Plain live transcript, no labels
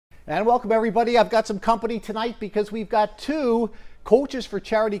And welcome everybody. I've got some company tonight because we've got two coaches for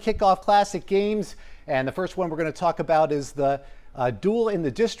Charity Kickoff Classic games. And the first one we're going to talk about is the duel in the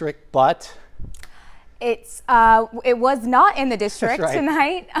district, but it was not in the district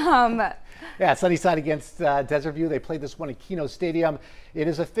tonight. Yeah, Sunnyside against Desert View. They played this one at Keno Stadium. It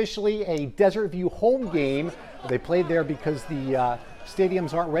is officially a Desert View home game. They played there because the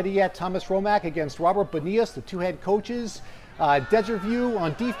stadiums aren't ready yet. Thomas Romack against Robert Bonias, the two head coaches. Desert View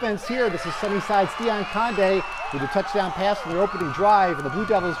on defense here. This is Sunnyside's Dion Conde with a touchdown pass in their opening drive, and the Blue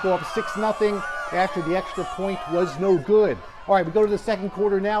Devils go up 6-0 after the extra point was no good. All right, we go to the second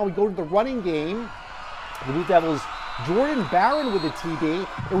quarter now. We go to the running game. The Blue Devils, Jordan Barron with a TD.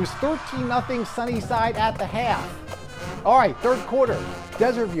 It was 13-0 Sunnyside at the half. All right, third quarter.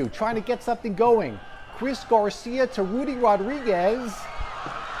 Desert View trying to get something going. Chris Garcia to Rudy Rodriguez.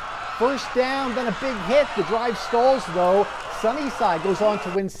 First down, then a big hit. The drive stalls though. Sunnyside goes on to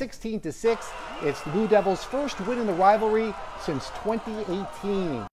win 16-6. It's the Blue Devils' first win in the rivalry since 2018.